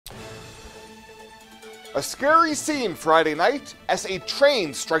A scary scene Friday night as a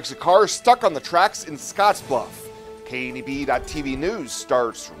train strikes a car stuck on the tracks in Scottsbluff. KNEB.TV News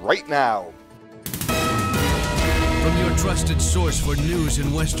starts right now. From your trusted source for news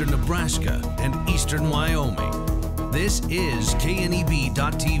in western Nebraska and eastern Wyoming, this is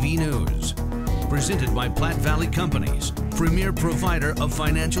KNEB.TV News. Presented by Platte Valley Companies, premier provider of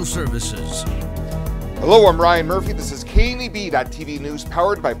financial services. Hello, I'm Ryan Murphy. This is KNEB.TV News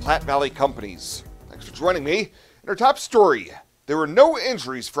powered by Platte Valley Companies. Thanks for joining me. In our top story, there were no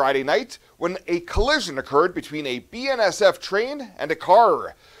injuries Friday night when a collision occurred between a BNSF train and a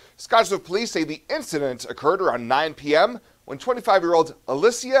car. Scottsbluff police say the incident occurred around 9 p.m. when 25-year-old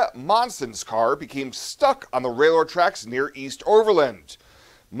Alicia Monson's car became stuck on the railroad tracks near East Overland.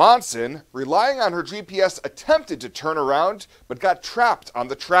 Monson, relying on her GPS, attempted to turn around but got trapped on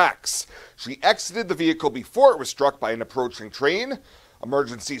the tracks. She exited the vehicle before it was struck by an approaching train.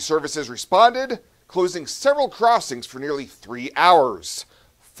 Emergency services responded, closing several crossings for nearly 3 hours.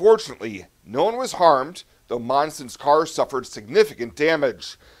 Fortunately, no one was harmed, though Monson's car suffered significant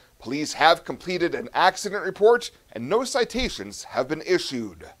damage. Police have completed an accident report and no citations have been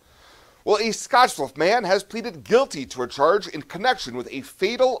issued. Well, a Scottsbluff man has pleaded guilty to a charge in connection with a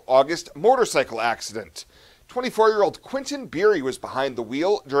fatal August motorcycle accident. 24-year-old Quentin Beery was behind the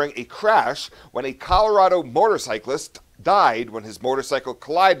wheel during a crash when a Colorado motorcyclist died when his motorcycle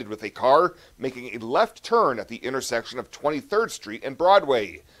collided with a car making a left turn at the intersection of 23rd Street and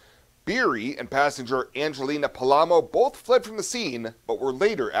Broadway. Beery and passenger Angelina Palamo both fled from the scene but were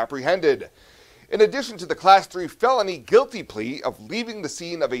later apprehended. In addition to the Class 3 felony guilty plea of leaving the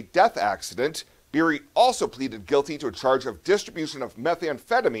scene of a death accident, Beery also pleaded guilty to a charge of distribution of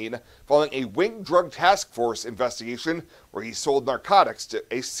methamphetamine following a Wing Drug Task Force investigation where he sold narcotics to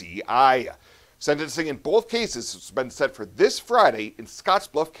a CI. Sentencing in both cases has been set for this Friday in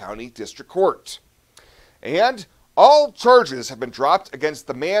Scottsbluff County District Court. And all charges have been dropped against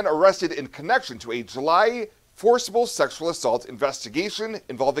the man arrested in connection to a July forcible sexual assault investigation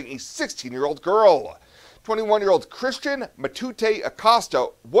involving a 16-year-old girl. 21-year-old Christian Matute Acosta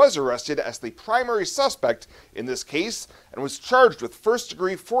was arrested as the primary suspect in this case and was charged with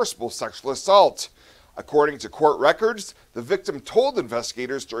first-degree forcible sexual assault. According to court records, the victim told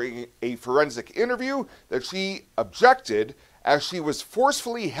investigators during a forensic interview that she objected as she was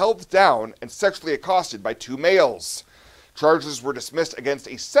forcefully held down and sexually accosted by 2 males. Charges were dismissed against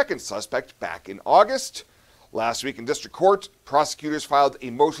a second suspect back in August. Last week in district court, prosecutors filed a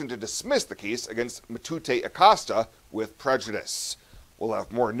motion to dismiss the case against Matute Acosta with prejudice. We'll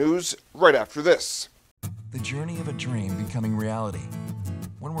have more news right after this. The journey of a dream becoming reality.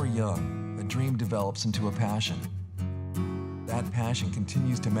 When we're young, a dream develops into a passion. That passion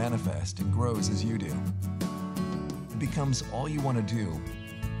continues to manifest and grows as you do. It becomes all you want to do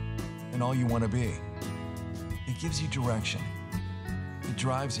and all you want to be. It gives you direction. It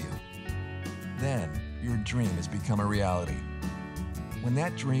drives you. Then, your dream has become a reality. When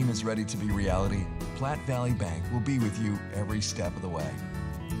that dream is ready to be reality, Platte Valley Bank will be with you every step of the way.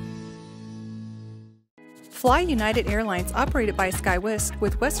 Fly United Airlines, operated by SkyWest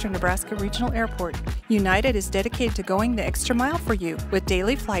with Western Nebraska Regional Airport. United is dedicated to going the extra mile for you with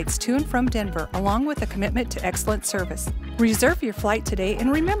daily flights to and from Denver, along with a commitment to excellent service. Reserve your flight today,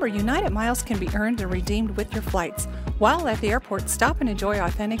 and remember, United miles can be earned and redeemed with your flights. While at the airport, stop and enjoy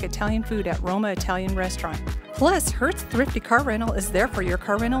authentic Italian food at Roma Italian Restaurant. Plus, Hertz Thrifty Car Rental is there for your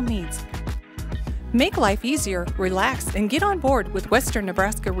car rental needs. Make life easier, relax, and get on board with Western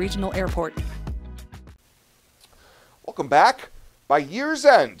Nebraska Regional Airport. Welcome back. By year's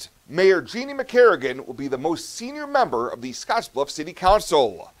end, Mayor Jeannie McCarrigan will be the most senior member of the Scottsbluff City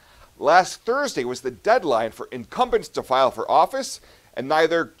Council. Last Thursday was the deadline for incumbents to file for office, and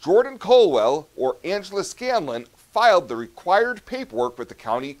neither Jordan Colwell or Angela Scanlon filed the required paperwork with the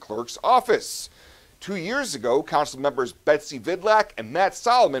county clerk's office. 2 years ago, council members Betsy Vidlac and Matt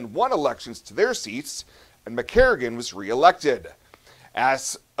Solomon won elections to their seats, and McCarrigan was re-elected.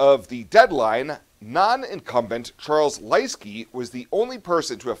 As of the deadline, non-incumbent Charles Leisky was the only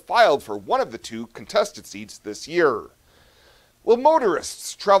person to have filed for one of the 2 contested seats this year. Well,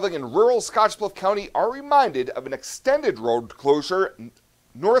 motorists traveling in rural Scottsbluff County are reminded of an extended road closure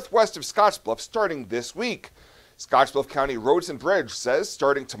northwest of Scottsbluff starting this week. Scottsbluff County Roads and Bridge says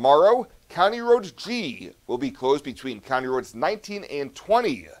starting tomorrow, County Road G will be closed between County Roads 19 and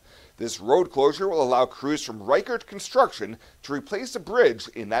 20. This road closure will allow crews from Reichert Construction to replace a bridge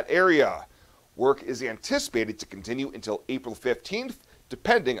in that area. Work is anticipated to continue until April 15th,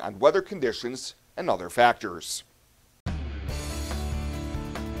 depending on weather conditions and other factors.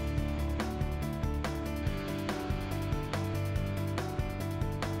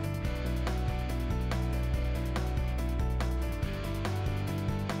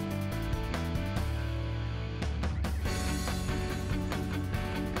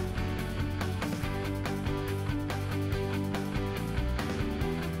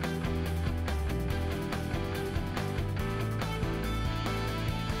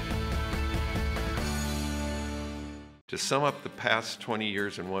 To sum up the past 20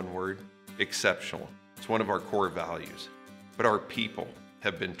 years in one word, exceptional. It's one of our core values. But our people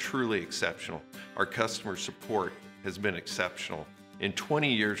have been truly exceptional. Our customer support has been exceptional. In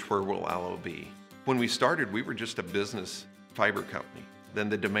 20 years, where will Allo be? When we started, we were just a business fiber company. Then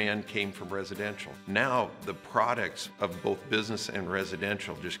the demand came from residential. Now the products of both business and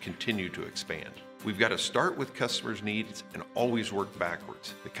residential just continue to expand. We've got to start with customers' needs and always work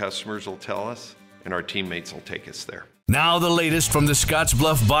backwards. The customers will tell us, and our teammates will take us there. Now the latest from the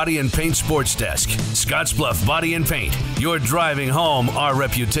Scottsbluff Body and Paint Sports Desk. Scottsbluff Body and Paint. You're driving home our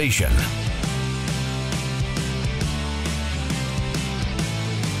reputation.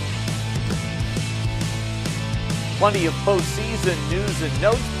 Plenty of postseason news and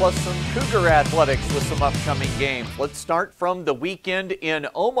notes, plus some Cougar athletics with some upcoming games. Let's start from the weekend in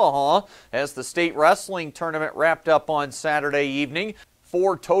Omaha as the state wrestling tournament wrapped up on Saturday evening.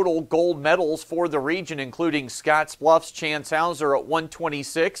 4 total gold medals for the region, including Scottsbluff's Chance Hauser at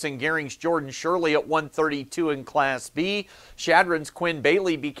 126 and Gering's Jordan Shirley at 132 in Class B. Chadron's Quinn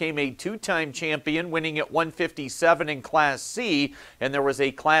Bailey became a 2-time champion, winning at 157 in Class C. And there was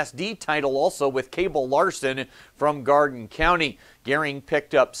a Class D title also with Cable Larson from Garden County. Gering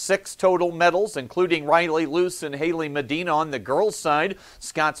picked up 6 total medals, including Riley Luce and Haley Medina on the girls' side.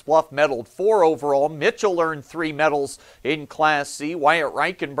 Scottsbluff medaled 4 overall. Mitchell earned 3 medals in Class C. Wyatt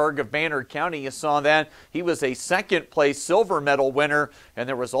Reichenberg of Banner County, you saw that. He was a second-place silver medal winner, and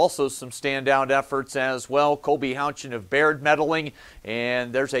there was also some standout efforts as well. Colby Houchin of Baird medaling,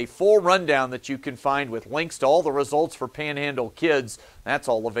 and there's a full rundown that you can find with links to all the results for Panhandle Kids. That's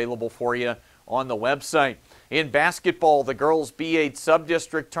all available for you on the website. In basketball, the girls' B8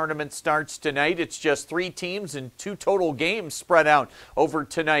 sub-district tournament starts tonight. It's just 3 teams and 2 total games spread out over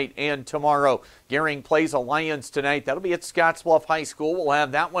tonight and tomorrow. Gering plays Alliance tonight. That'll be at Scottsbluff High School. We'll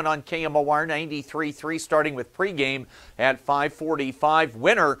have that one on KMOR 93.3 starting with pregame at 5:45.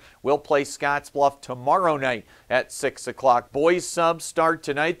 Winner will play Scottsbluff tomorrow night at 6 o'clock. Boys subs start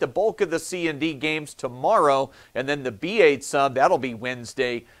tonight. The bulk of the C&D games tomorrow, and then the B8 sub, that'll be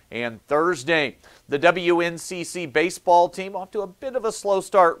Wednesday and Thursday. The WNCC baseball team off to a bit of a slow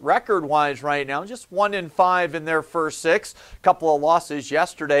start record-wise right now, just 1-5 in their first 6. Couple of losses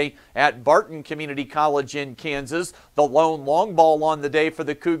yesterday at Barton Community College in Kansas. The lone long ball on the day for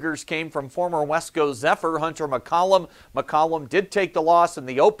the Cougars came from former Wesco Zephyr Hunter McCollum. McCollum did take the loss in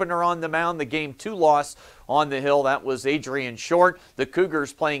the opener on the mound, the Game 2 loss on the hill. That was Adrian Short. The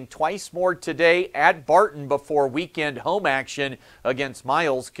Cougars playing twice more today at Barton before weekend home action against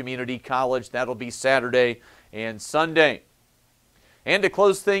Miles Community College. That'll be Saturday and Sunday. And to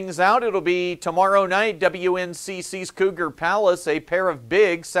close things out, it'll be tomorrow night, WNCC's Cougar Palace, a pair of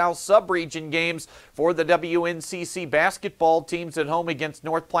big South Sub-Region games for the WNCC basketball teams at home against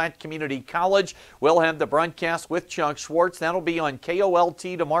North Platte Community College. We'll have the broadcast with Chuck Schwartz. That'll be on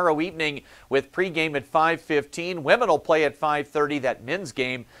KOLT tomorrow evening with pregame at 5:15. Women will play at 5:30. That men's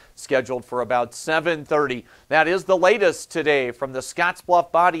game scheduled for about 7:30. That is the latest today from the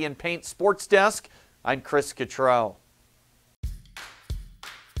Scottsbluff Body and Paint Sports Desk. I'm Chris Cottrell.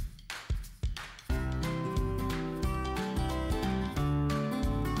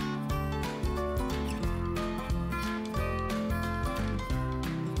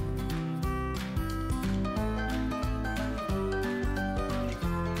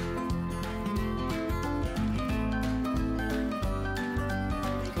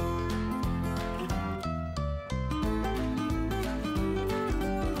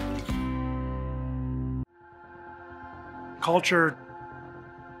 Culture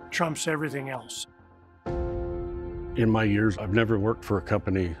trumps everything else. In my years, I've never worked for a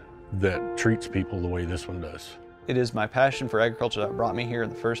company that treats people the way this one does. It is my passion for agriculture that brought me here in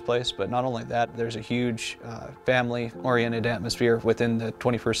the first place, but not only that, there's a huge family-oriented atmosphere within the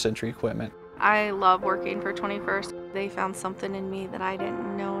 21st Century Equipment. I love working for 21st. They found something in me that I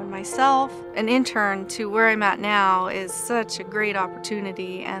didn't know in myself. An intern to where I'm at now is such a great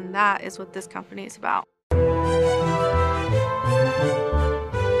opportunity, and that is what this company is about.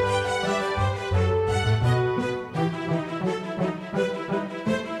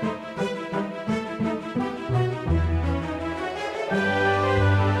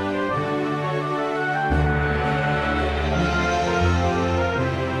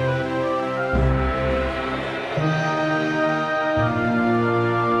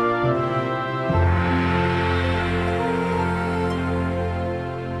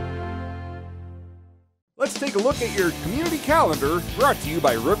 Let's take a look at your community calendar, brought to you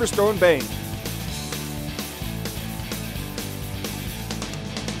by Riverstone Bank.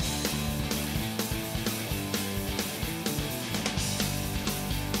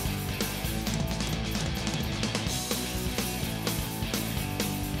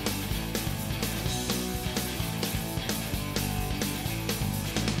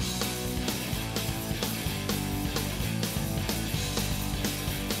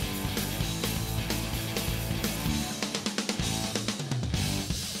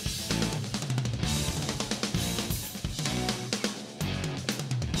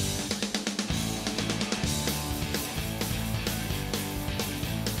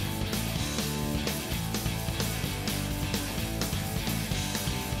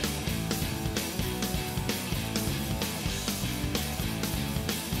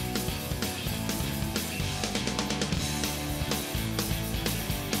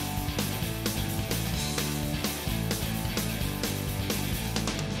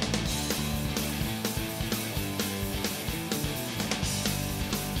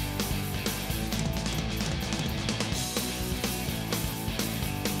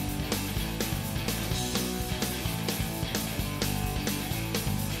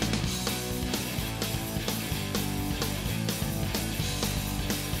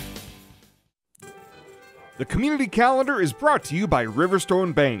 The community calendar is brought to you by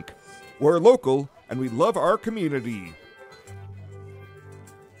Riverstone Bank. We're local and we love our community.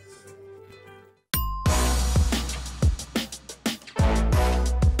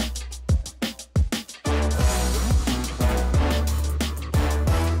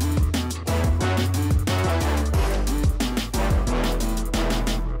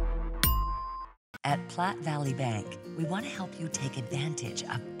 At Platte Valley Bank, we want to help you take advantage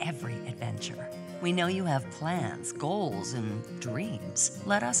of every adventure. We know you have plans, goals, and dreams.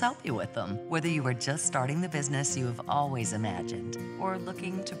 Let us help you with them. Whether you are just starting the business you have always imagined or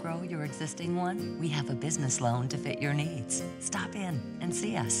looking to grow your existing one, we have a business loan to fit your needs. Stop in and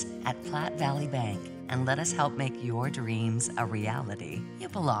see us at Platte Valley Bank and let us help make your dreams a reality. You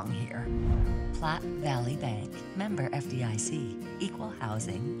belong here. Platte Valley Bank, member FDIC, equal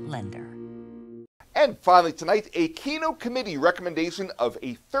housing lender. And finally tonight, a Keno Committee recommendation of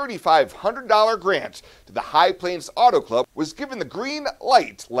a $3,500 grant to the High Plains Auto Club was given the green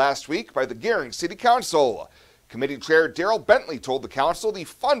light last week by the Gering City Council. Committee Chair Daryl Bentley told the council the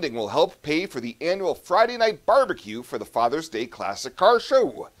funding will help pay for the annual Friday night barbecue for the Father's Day Classic Car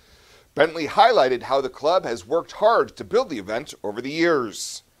Show. Bentley highlighted how the club has worked hard to build the event over the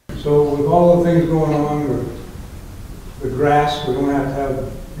years. So with all the things going on with the grass, we don't have to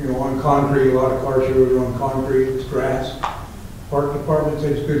have, on concrete. A lot of car shows are on concrete, it's grass. Park department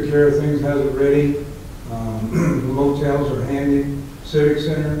takes good care of things, has it ready. The motels are handy, Civic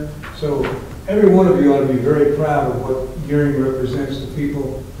Center. So every one of you ought to be very proud of what Gering represents to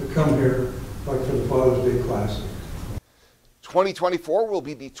people that come here, like for the Father's Day Classic. 2024 will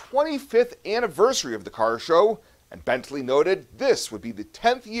be the 25th anniversary of the car show, and Bentley noted this would be the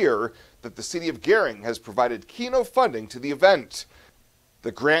 10th year that the City of Gering has provided Keno funding to the event.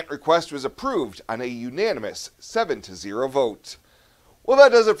 The grant request was approved on a unanimous 7-0 vote. Well,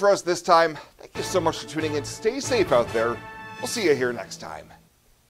 that does it for us this time. Thank you so much for tuning in. Stay safe out there. We'll see you here next time.